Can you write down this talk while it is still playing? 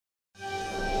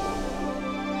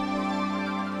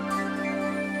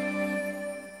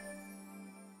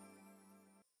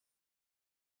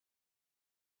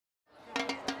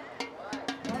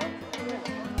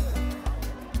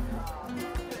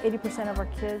80% of our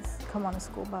kids come on a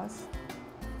school bus.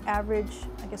 Average,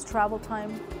 I guess, travel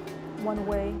time one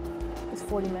way is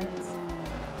 40 minutes.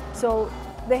 So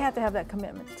they have to have that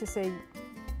commitment to say,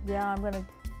 yeah, I'm going to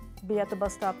be at the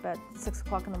bus stop at 6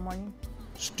 o'clock in the morning.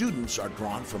 Students are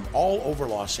drawn from all over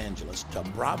Los Angeles to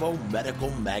Bravo Medical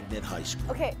Magnet High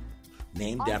School. Okay.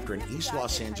 Named after an East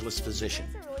Los Angeles physician,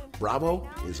 Bravo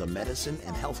is a medicine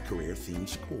and health career themed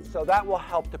school. So that will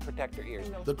help to protect their ears.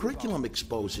 The curriculum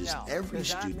exposes every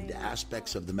student to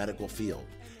aspects of the medical field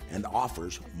and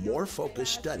offers more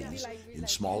focused studies in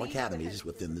small academies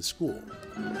within the school.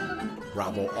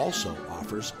 Bravo also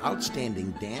offers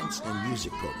outstanding dance and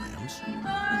music programs,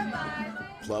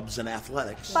 clubs and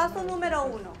athletics, Paso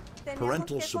número uno.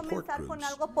 parental support groups,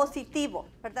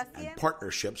 and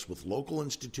partnerships with local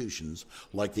institutions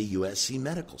like the USC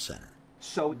Medical Center.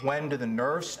 So when do the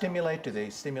nerves stimulate? Do they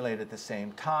stimulate at the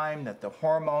same time that the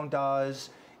hormone does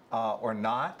or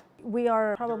not? We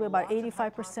are probably about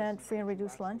 85% free and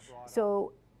reduced lunch.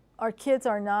 So our kids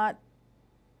are not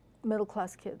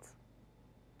middle-class kids.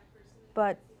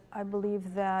 But I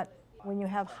believe that when you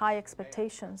have high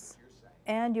expectations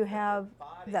and you have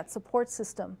that support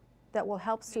system that will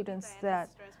help students that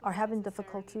are having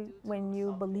difficulty, when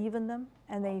you believe in them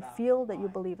and they feel that you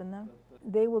believe in them,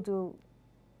 they will do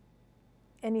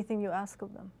anything you ask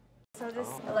of them. So this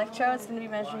electrode is going to be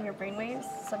measuring your brain waves.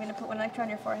 So I'm going to put one electrode on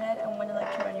your forehead and one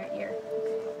electrode on your ear.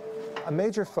 A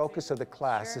major focus of the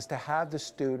class is to have the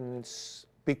students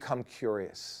become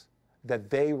curious, that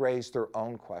they raise their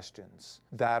own questions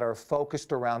that are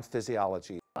focused around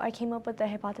physiology. I came up with the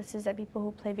hypothesis that people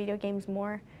who play video games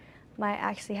more might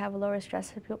actually have a lower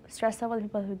stress level than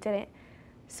people who didn't.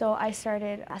 So I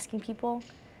started asking people,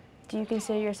 do you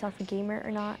consider yourself a gamer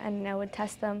or not? And I would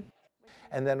test them.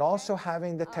 And then also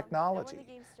having the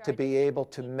technology to be able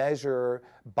to measure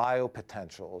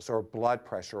biopotentials or blood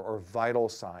pressure or vital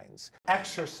signs.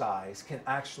 Exercise can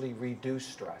actually reduce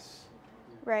stress.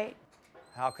 Right.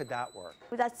 How could that work?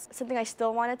 That's something I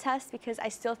still want to test because I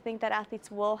still think that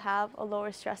athletes will have a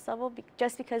lower stress level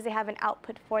just because they have an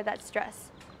output for that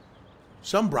stress.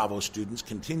 Some Bravo students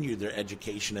continue their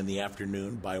education in the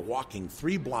afternoon by walking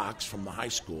 3 blocks from the high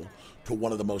school to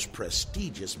one of the most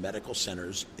prestigious medical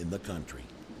centers in the country.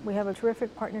 We have a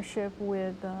terrific partnership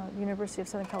with the University of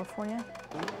Southern California.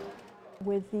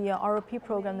 With the ROP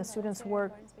program, the students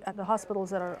work at the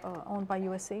hospitals that are owned by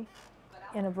USC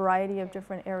in a variety of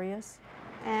different areas.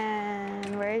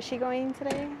 And where is she going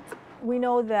today? We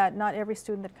know that not every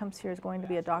student that comes here is going to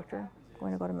be a doctor,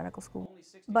 going to go to medical school.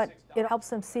 But it helps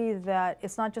them see that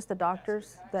it's not just the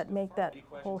doctors that make that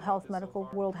whole health medical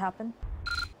world happen.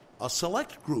 A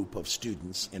select group of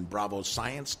students in Bravo's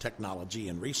Science, Technology,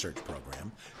 and Research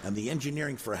program and the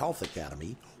Engineering for Health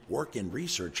Academy work in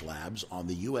research labs on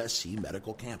the USC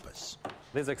medical campus.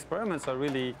 These experiments are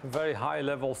really very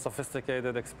high-level,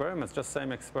 sophisticated experiments, just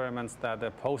same experiments that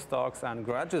the postdocs and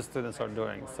graduate students are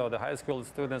doing. So the high school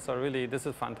students are really, this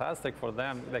is fantastic for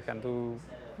them. They can do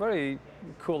very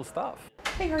cool stuff.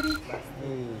 Hey, Hardy.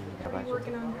 Hey, what are you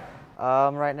working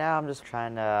on? Right now I'm just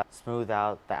trying to smooth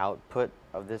out the output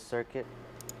of this circuit.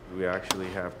 We actually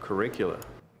have curricula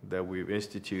that we've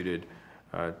instituted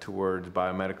towards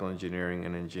biomedical engineering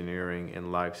and engineering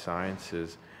in life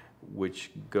sciences, which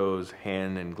goes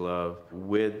hand in glove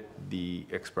with the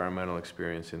experimental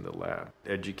experience in the lab.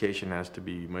 Education has to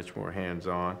be much more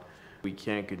hands-on. We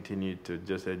can't continue to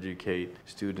just educate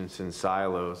students in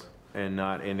silos and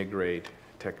not integrate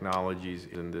technologies,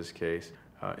 in this case,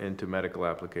 into medical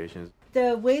applications.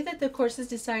 The way that the course is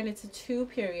designed, it's a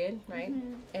 2-period, right?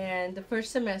 Mm-hmm. And the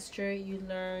first semester, you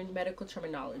learn medical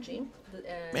terminology.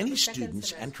 Many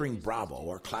students entering Bravo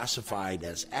are classified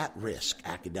as at risk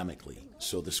academically,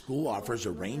 so the school offers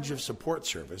a range of support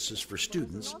services for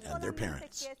students and their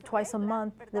parents. Twice a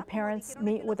month, the parents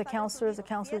meet with the counselors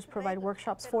provide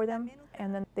workshops for them,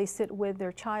 and then they sit with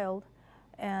their child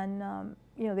and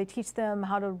they teach them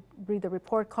how to read the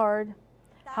report card,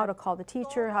 how to call the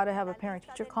teacher, how to have a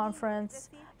parent-teacher conference.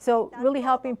 So really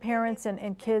helping parents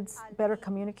and kids better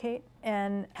communicate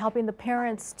and helping the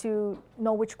parents to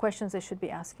know which questions they should be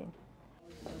asking.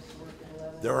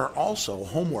 There are also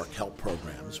homework help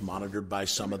programs monitored by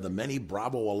some of the many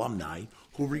Bravo alumni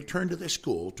who return to the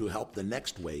school to help the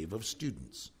next wave of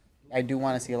students. I do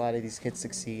want to see a lot of these kids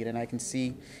succeed, and I can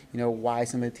see, why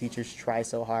some of the teachers try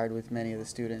so hard with many of the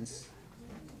students.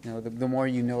 The more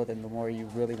you know them, the more you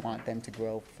really want them to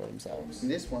grow for themselves. In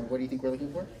this one, what do you think we're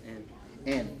looking for?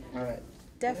 N. All right.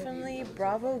 Definitely,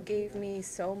 Bravo gave me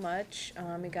so much.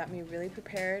 It got me really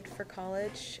prepared for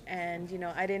college, and you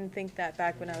know, I didn't think that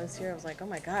back when I was here. I was like, oh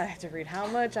my God, I have to read how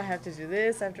much? I have to do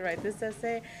this. I have to write this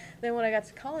essay. Then when I got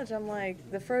to college, I'm like,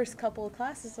 the first couple of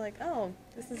classes, like, oh,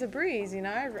 this is a breeze. You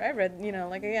know, I read, you know,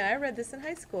 like again, I read this in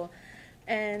high school,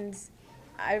 and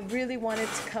I really wanted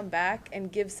to come back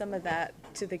and give some of that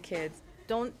to the kids.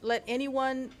 Don't let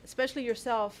anyone, especially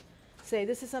yourself, say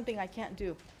this is something I can't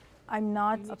do. I'm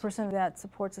not a person that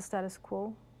supports the status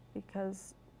quo,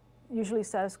 because usually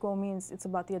status quo means it's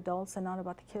about the adults and not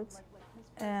about the kids.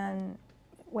 And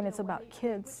when it's about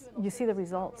kids, you see the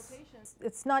results.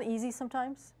 It's not easy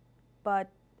sometimes, but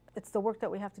it's the work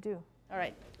that we have to do. All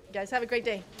right, you guys have a great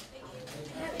day.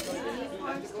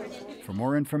 For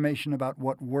more information about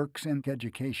what works in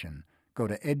education, go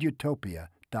to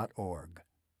edutopia.org.